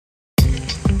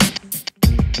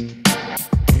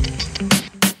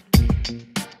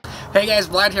Hey guys,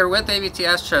 Vlad here with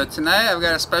AVT-Astro. Tonight I've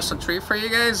got a special treat for you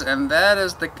guys, and that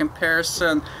is the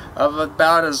comparison of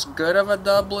about as good of a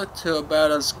doublet to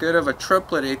about as good of a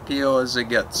triplet APO as it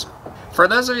gets. For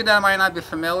those of you that might not be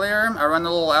familiar, I run a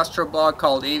little Astro blog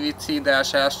called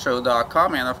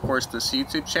AVT-Astro.com and of course this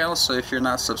YouTube channel, so if you're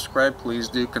not subscribed, please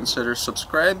do consider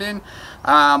subscribing.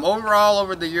 Overall,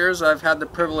 over the years, I've had the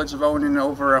privilege of owning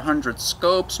over 100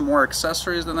 scopes, more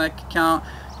accessories than I can count.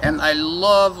 And I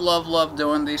love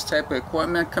doing these type of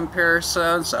equipment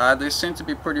comparisons. They seem to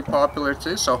be pretty popular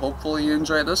too, so hopefully you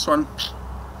enjoy this one.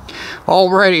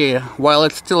 Alrighty, while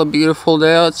it's still a beautiful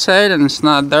day outside and it's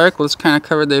not dark, let's kind of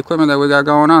cover the equipment that we got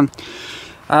going on.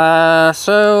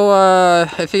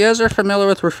 If you guys are familiar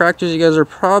with refractors, you guys are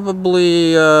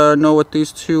probably know what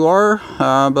these two are,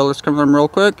 but let's cover them real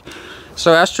quick.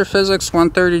 So Astrophysics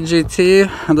 130 GT,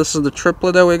 and this is the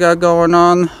triplet that we got going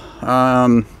on.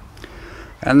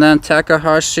 And then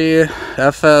Takahashi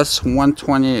FS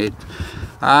 128.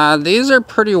 These are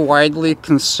pretty widely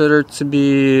considered to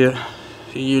be,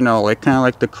 you know, like kind of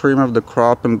like the cream of the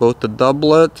crop in both the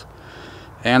doublet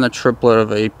and the triplet of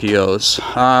APOs.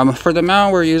 For the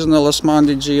mount, we're using the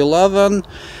Lismondi G11,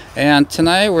 and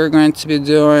tonight we're going to be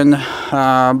doing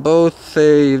both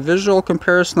a visual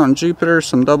comparison on Jupiter,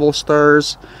 some double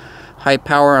stars, high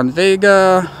power on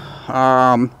Vega,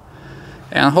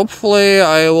 and hopefully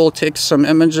I will take some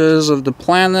images of the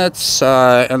planets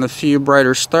and a few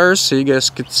brighter stars so you guys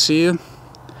could see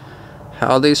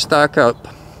how they stack up.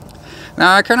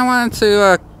 Now I kind of wanted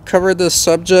to cover this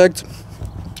subject,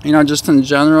 you know, just in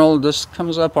general. This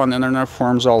comes up on internet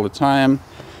forums all the time,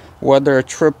 whether a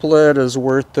triplet is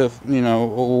worth the, you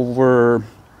know, over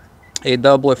a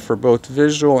doublet for both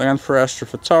visual and for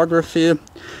astrophotography.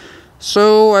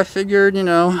 So I figured, you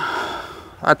know,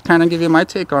 I'd kind of give you my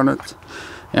take on it.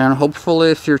 And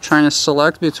hopefully if you're trying to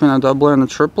select between a doublet and a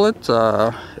triplet,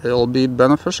 it'll be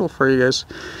beneficial for you guys.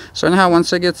 So anyhow,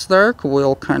 once it gets dark,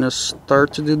 we'll kind of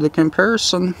start to do the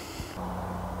comparison.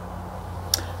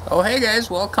 Oh hey guys,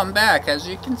 welcome back. As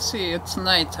you can see, it's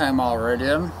nighttime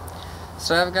already.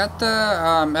 So I've got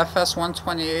the FS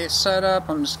 128 set up.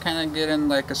 I'm just kind of getting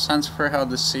like a sense for how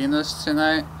the scene is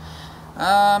tonight.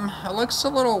 It looks a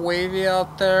little wavy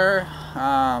out there.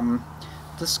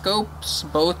 The scopes,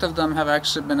 both of them have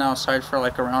actually been outside for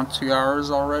like around 2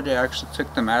 hours already. I actually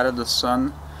took them out of the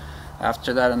sun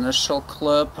after that initial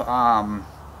clip,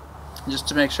 just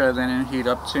to make sure they didn't heat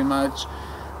up too much.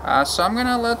 So I'm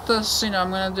gonna let this, you know,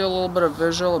 I'm gonna do a little bit of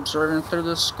visual observing through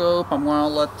the scope. I'm gonna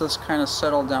let this kind of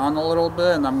settle down a little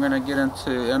bit, and I'm gonna get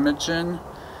into imaging.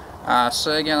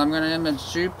 So again, I'm gonna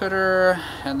image Jupiter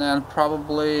and then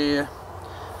probably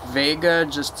Vega,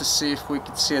 just to see if we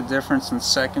could see a difference in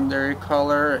secondary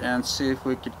color and see if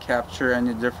we could capture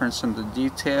any difference in the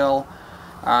detail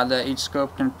that each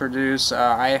scope can produce.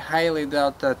 I highly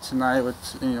doubt that tonight,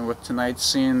 with tonight's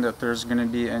scene, that there's going to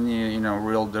be any, you know,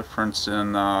 real difference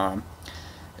in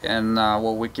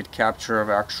what we could capture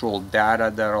of actual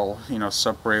data that'll, you know,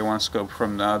 separate one scope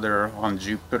from the other on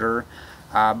Jupiter.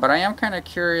 But I am kind of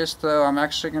curious though. I'm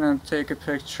actually going to take a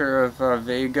picture of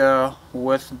Vega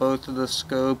with both of the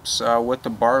scopes with the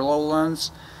Barlow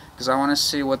lens, because I want to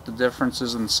see what the difference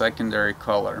is in secondary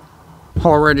color.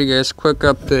 Alrighty guys, quick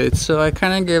update. So I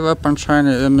kind of gave up on trying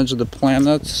to image the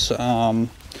planets.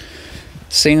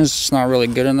 Scene is just not really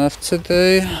good enough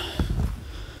today.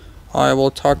 I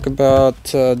will talk about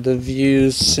the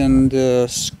views and the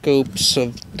scopes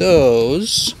of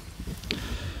those.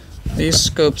 These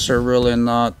scopes are really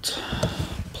not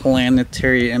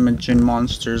planetary imaging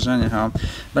monsters anyhow.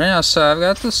 But anyhow, so I've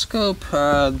got the scope,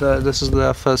 this is the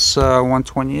FS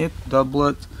 128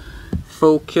 doublet,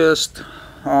 focused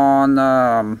on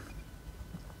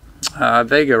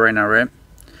Vega right now, right?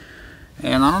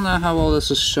 And I don't know how well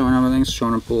this is showing. Everything's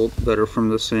showing up a little better from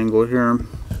this angle here.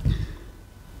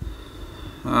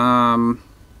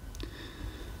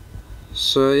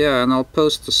 So yeah, and I'll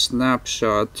post a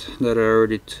snapshot that I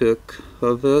already took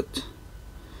of it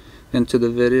into the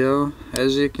video.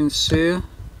 As you can see,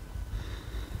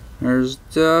 there's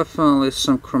definitely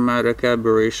some chromatic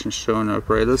aberration showing up,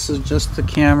 right? This is just the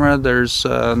camera. There's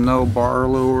no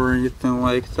Barlow or anything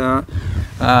like that.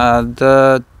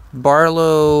 The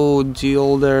Barlow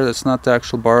deal there, that's not the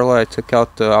actual Barlow. I took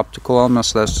out the optical element,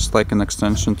 so that's just like an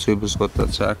extension tube is what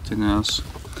that's acting as.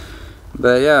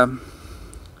 But yeah,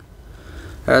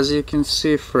 as you can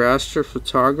see, for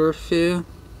astrophotography,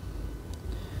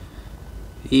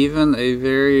 even a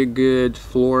very good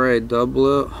fluoride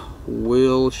doublet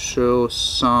will show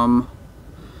some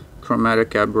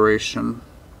chromatic aberration.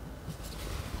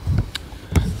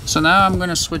 So now I'm going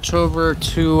to switch over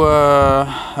to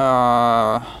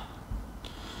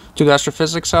to the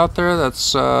astrophysics out there.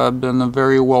 That's been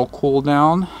very well cooled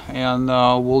down, and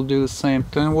we'll do the same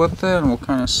thing with it, and we'll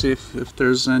kind of see if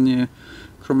there's any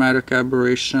chromatic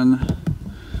aberration.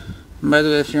 By the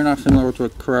way, if you're not familiar with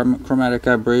what chromatic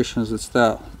aberrations, it's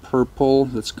that purple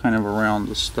that's kind of around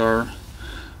the star.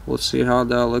 We'll see how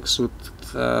that looks with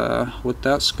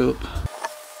that scope.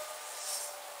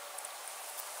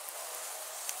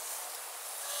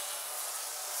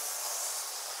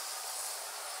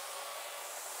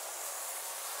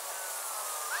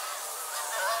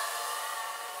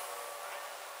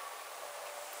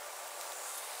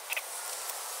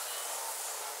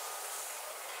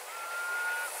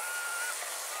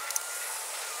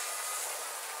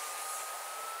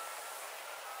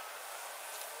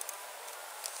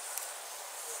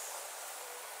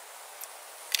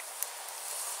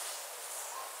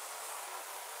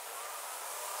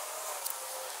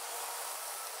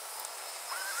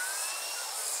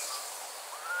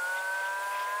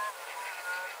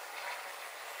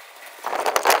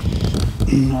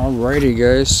 Alrighty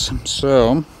guys,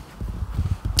 so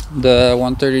the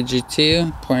 130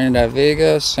 GT pointed at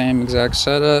Vega, same exact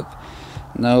setup,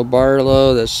 no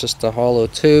Barlow, that's just a hollow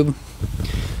tube.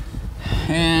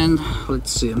 And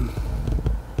let's see,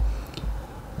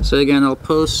 so again, I'll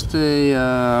post a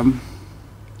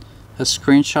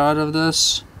screenshot of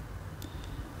this.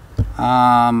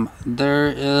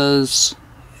 There is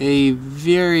a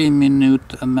very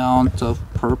minute amount of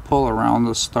purple around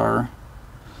the star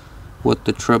with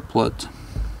the triplet.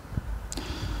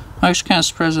 I'm actually kind of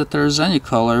surprised that there's any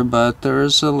color, but there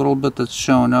is a little bit that's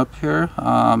showing up here.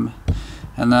 And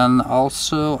then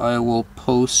also I will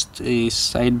post a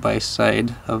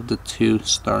side-by-side of the two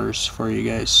stars for you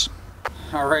guys.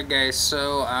 Alright guys,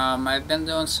 so I've been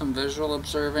doing some visual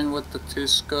observing with the two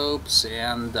scopes,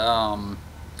 and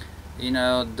you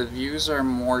know, the views are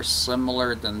more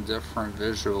similar than different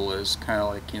visual is kind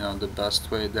of like, you know, the best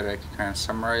way that I can kind of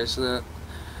summarize it.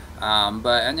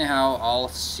 But anyhow, I'll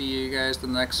see you guys the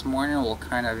next morning. We'll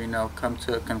kind of, you know, come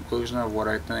to a conclusion of what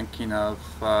I think, you know,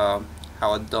 of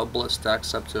how a doublet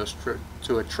stacks up to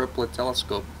a triplet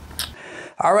telescope.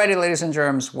 Alrighty, ladies and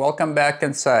germs, welcome back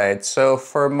inside. So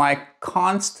for my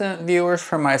constant viewers,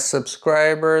 for my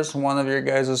subscribers, one of your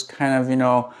guys' kind of, you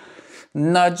know,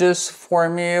 nudges for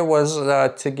me was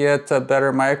to get a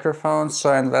better microphone, so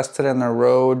I invested in a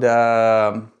Rode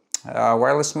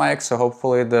wireless mic, so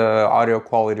hopefully the audio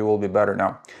quality will be better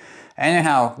now.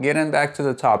 Anyhow, getting back to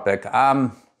the topic.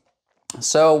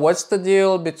 So what's the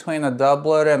deal between a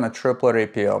doublet and a triplet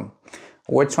APO?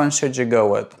 Which one should you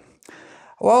go with?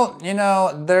 Well, you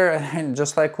know,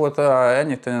 just like with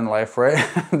anything in life, right?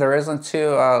 there isn't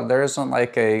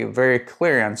like a very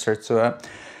clear answer to it.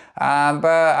 But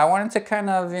I wanted to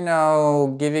kind of, you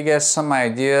know, give you guys some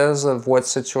ideas of what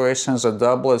situations a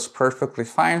doublet is perfectly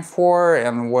fine for,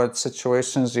 and what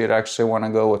situations you'd actually want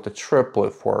to go with a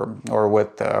triplet for, or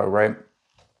with, right?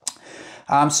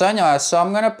 So anyway, so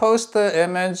I'm gonna post the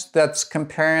image that's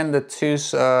comparing the two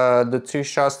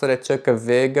shots that I took of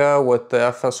Vega with the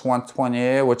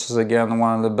FS128, which is again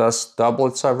one of the best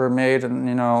doublets ever made, and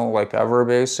you know, like ever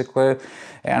basically,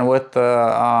 and with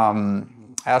the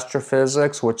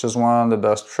astrophysics, which is one of the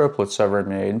best triplets ever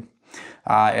made.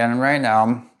 And right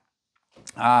now,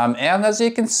 and as you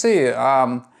can see,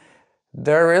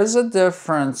 there is a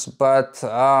difference, but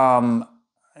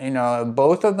you know,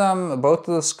 both of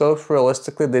the scopes,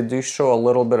 realistically, they do show a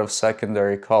little bit of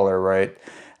secondary color, right?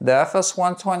 The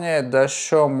FS128 does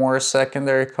show more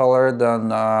secondary color than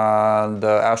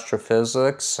the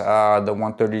astrophysics, the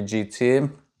 130 GT.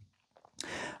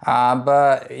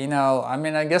 But, you know, I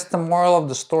mean, I guess the moral of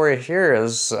the story here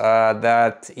is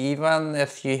that even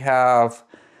if you have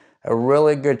a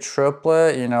really good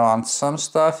triplet, you know, on some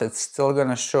stuff, it's still going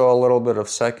to show a little bit of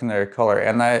secondary color.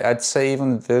 And I'd say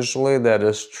even visually that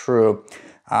is true.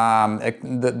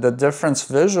 The difference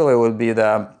visually would be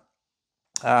that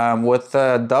with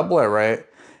the doublet, right,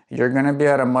 you're going to be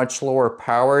at a much lower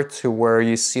power to where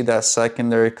you see that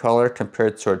secondary color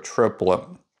compared to a triplet.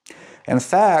 In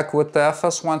fact, with the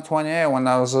FS128, when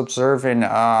I was observing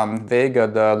Vega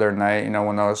the other night, you know,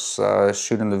 when I was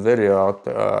shooting the video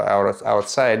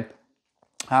outside,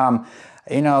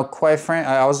 you know, quite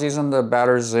frankly, I was using the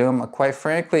better zoom. Quite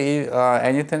frankly,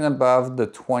 anything above the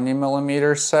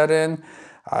 20mm setting,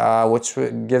 which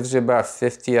gives you about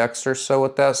 50x or so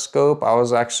with that scope, I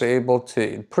was actually able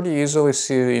to pretty easily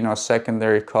see, you know,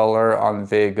 secondary color on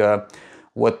Vega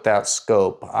with that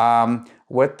scope.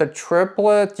 With the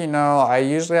triplet, you know, I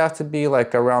usually have to be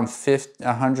like around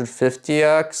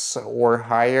 150x or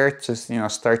higher to, you know,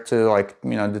 start to like,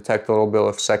 you know, detect a little bit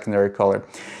of secondary color.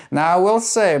 Now, I will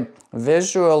say,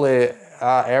 visually,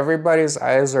 everybody's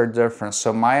eyes are different.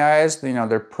 So my eyes, you know,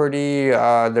 they're pretty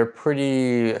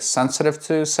sensitive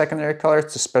to secondary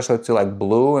colors, especially to like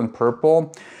blue and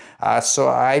purple. So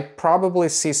I probably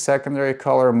see secondary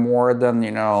color more than,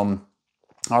 you know,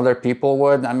 other people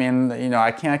would. I mean, you know,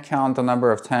 I can't count the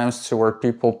number of times to where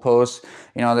people post,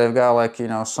 you know, they've got like, you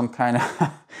know, some kind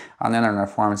of on internet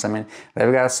forums, I mean,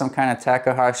 they've got some kind of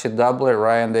Takahashi doublet,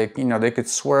 right? And they, you know, they could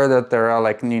swear that there are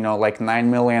like, you know, like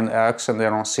 9 million X and they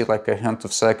don't see like a hint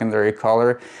of secondary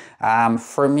color.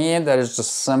 For me, that is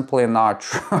just simply not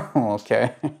true,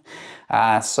 okay?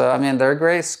 So, I mean, they're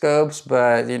great scopes,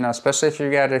 but, you know, especially if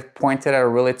you got it pointed at a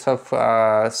really tough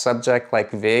subject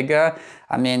like Vega.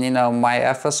 I mean, you know, my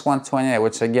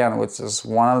FS128, which is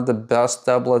one of the best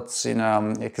doublets, you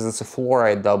know, because it's a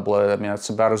fluoride doublet. I mean, it's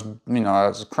about as, you know,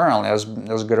 as currently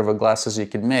as good of a glass as you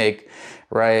can make,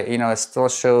 right? You know, it still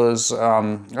shows,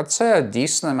 let's say, a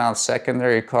decent amount of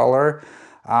secondary color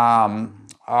on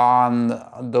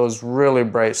those really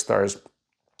bright stars.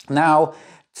 Now,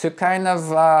 to kind of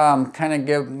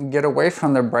get away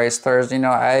from the bright stars, you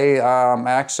know, I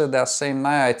actually that same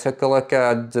night I took a look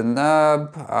at the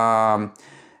nub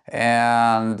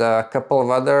and a couple of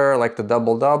other, like the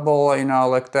double, you know,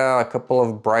 like that, a couple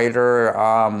of brighter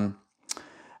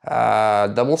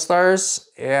double stars.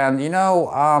 And you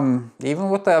know,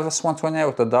 even with the FS128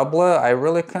 with the doublet, I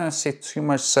really couldn't see too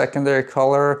much secondary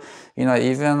color, you know,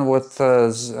 even with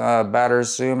the better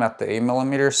zoom at the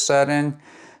 8mm setting.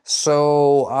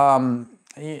 So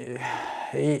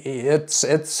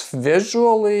it's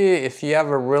visually, if you have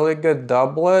a really good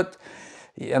doublet,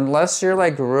 unless you're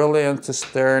like really into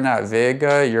staring at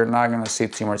Vega, you're not going to see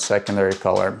too much secondary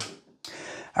color.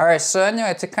 All right, so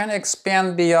anyway, to kind of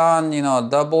expand beyond, you know,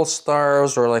 double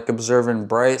stars or like observing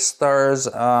bright stars,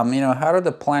 you know, how do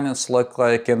the planets look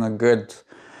like in a good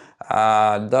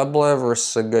doublet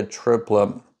versus a good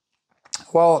triplet?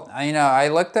 Well, you know, I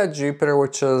looked at Jupiter,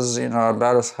 which is, you know,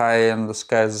 about as high in the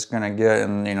sky as it's going to get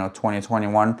in, you know,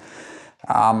 2021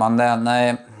 on that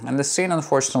night. And the scene,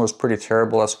 unfortunately, was pretty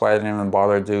terrible. That's why I didn't even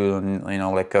bother doing, you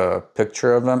know, like a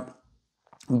picture of it.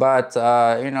 But,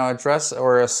 you know,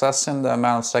 assessing the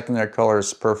amount of secondary color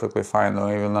is perfectly fine, though,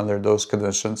 even under those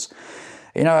conditions.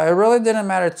 You know, it really didn't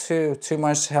matter too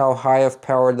much how high of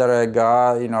power that I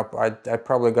got. You know, I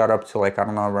probably got up to like, I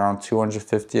don't know, around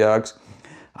 250 X.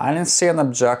 I didn't see an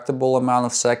objectable amount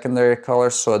of secondary color,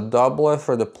 so a doublet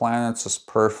for the planets is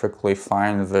perfectly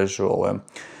fine visually.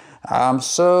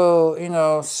 So you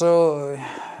know,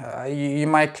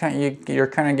 you're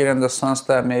kind of getting the sense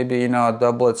that maybe, you know, a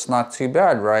doublet's not too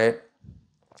bad, right?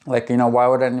 Like, you know, why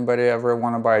would anybody ever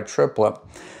want to buy a triplet?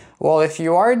 Well, if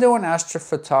you are doing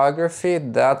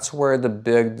astrophotography, that's where the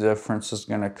big difference is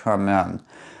going to come in.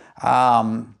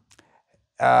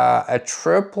 A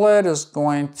triplet is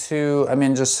going to, I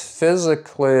mean, just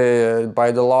physically,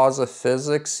 by the laws of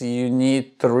physics, you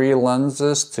need 3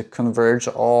 lenses to converge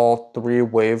all 3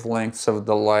 wavelengths of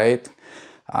the light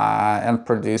and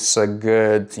produce a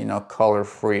good, you know,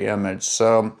 color-free image.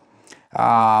 So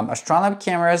astronomy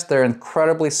cameras, they're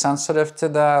incredibly sensitive to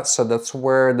that, so that's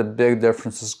where the big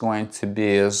difference is going to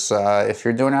be, is if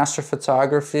you're doing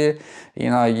astrophotography,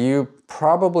 you know, you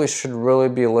probably should really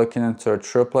be looking into a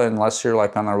triplet unless you're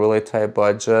like on a really tight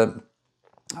budget.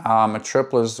 A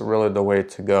triplet is really the way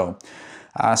to go.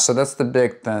 So that's the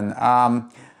big thing.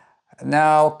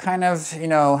 Now, kind of, you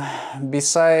know,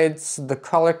 besides the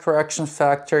color correction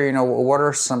factor, you know, what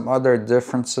are some other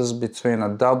differences between a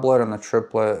doublet and a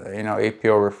triplet, you know,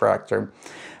 APO refractor?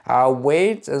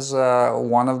 Weight is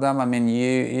one of them. I mean,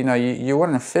 you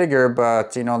wouldn't figure,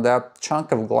 but, you know, that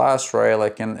chunk of glass, right,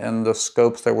 like in the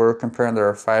scopes that we're comparing, there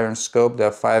are 5-inch scope,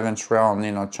 that 5-inch round,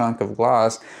 you know, chunk of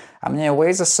glass. I mean, it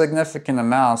weighs a significant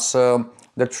amount, so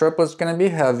the triplet's going to be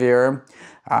heavier.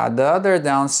 The other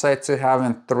downside to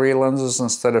having 3 lenses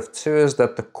instead of 2 is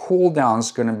that the cool down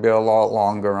is going to be a lot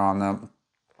longer on them.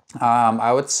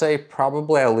 I would say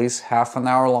probably at least half an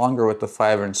hour longer with the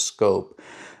 5-inch scope.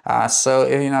 So,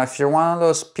 you know, if you're one of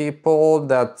those people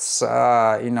that's,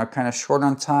 you know, kind of short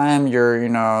on time,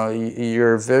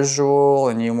 you're visual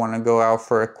and you want to go out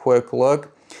for a quick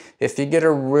look, if you get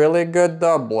a really good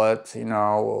doublet, you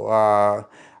know,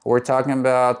 we're talking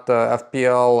about the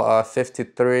FPL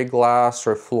 53 glass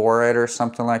or fluoride or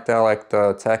something like that, like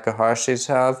the Takahashis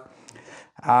have.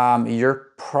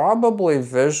 You're probably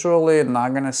visually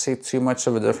not going to see too much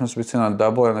of a difference between a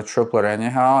doublet and a triplet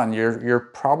anyhow, and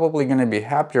you're probably going to be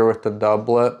happier with the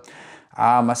doublet.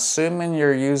 Assuming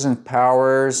you're using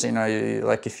powers, you know,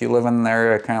 like if you live in an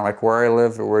area kind of like where I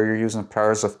live, where you're using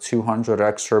powers of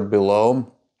 200x or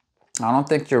below, I don't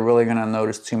think you're really going to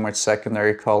notice too much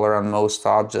secondary color on most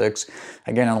objects.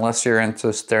 Again, unless you're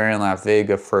into staring at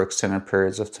Vega for extended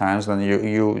periods of times, then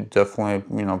you definitely,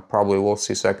 you know, probably will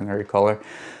see secondary color.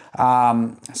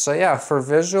 So yeah, for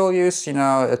visual use, you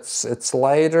know, it's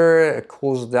lighter, it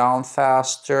cools down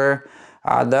faster.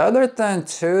 The other thing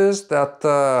too is that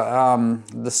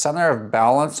the center of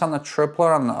balance on the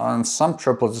triplet, on some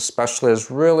triplets especially,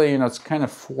 is really, you know, it's kind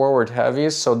of forward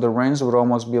heavy, so the rings would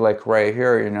almost be like right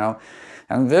here, you know.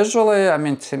 And visually, I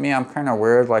mean, to me, I'm kind of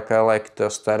weird, like I like the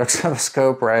aesthetics of a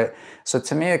scope, right? So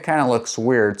to me, it kind of looks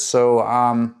weird. So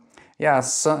yeah,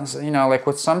 so, you know, like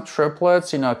with some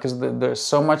triplets, you know, because there's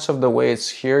so much of the weights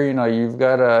here, you know, you've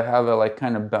got to have it like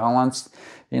kind of balanced,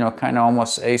 you know, kind of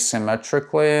almost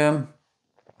asymmetrically.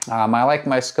 I like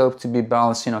my scope to be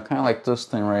balanced, you know, kind of like this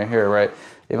thing right here, right?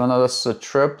 Even though this is a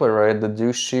triplet, right, the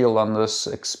dew shield on this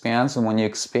expands, and when you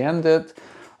expand it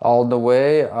all the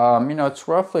way, you know, it's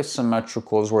roughly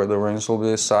symmetrical is where the rings will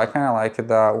be, so I kind of like it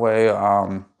that way.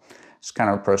 It's kind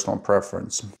of a personal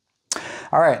preference.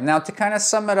 All right, now to kind of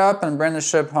sum it up and bring the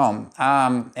ship home,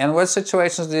 in what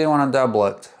situations do you want a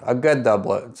doublet? A good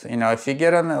doublet. You know, if you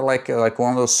get in like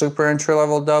one of those super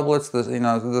entry-level doublets, this, you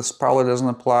know, this probably doesn't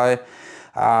apply.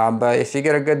 But if you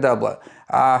get a good doublet.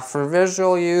 For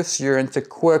visual use, you're into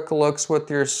quick looks with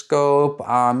your scope.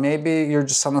 Maybe you're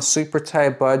just on a super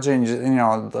tight budget and you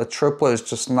know, a triplet is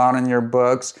just not in your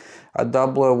books. A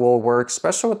doublet will work,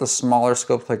 especially with the smaller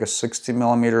scope, like a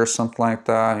 60mm or something like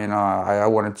that. You know, I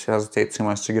wouldn't hesitate too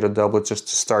much to get a doublet just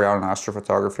to start out in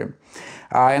astrophotography.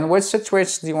 In which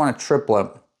situations do you want a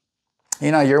triplet?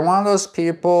 You know, you're one of those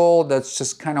people that's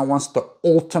just kind of wants the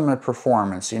ultimate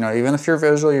performance. You know, even if you're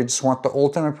visual, you just want the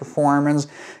ultimate performance.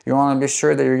 You want to be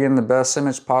sure that you're getting the best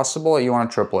image possible. You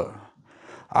want a triplet.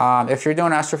 If you're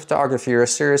doing astrophotography, you're a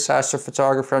serious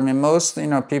astrophotographer. I mean, most, you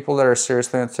know, people that are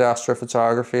seriously into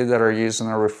astrophotography that are using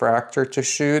a refractor to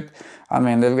shoot, I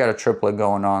mean, they've got a triplet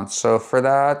going on. So for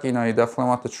that, you know, you definitely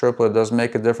want the triplet. It does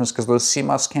make a difference because those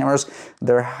CMOS cameras,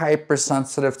 they're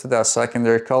hypersensitive to that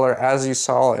secondary color, as you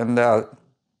saw in that,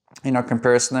 you know,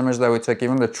 comparison image that we took.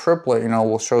 Even the triplet, you know,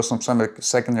 will show some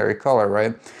secondary color,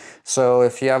 right? So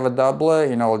if you have a doublet,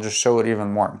 you know, it'll just show it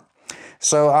even more.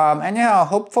 So, and yeah,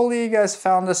 hopefully you guys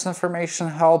found this information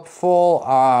helpful.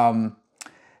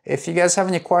 If you guys have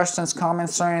any questions,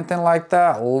 comments, or anything like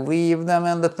that, leave them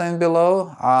in the thing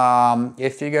below.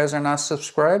 If you guys are not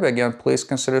subscribed, again, please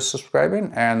consider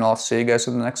subscribing, and I'll see you guys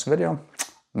in the next video.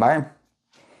 Bye.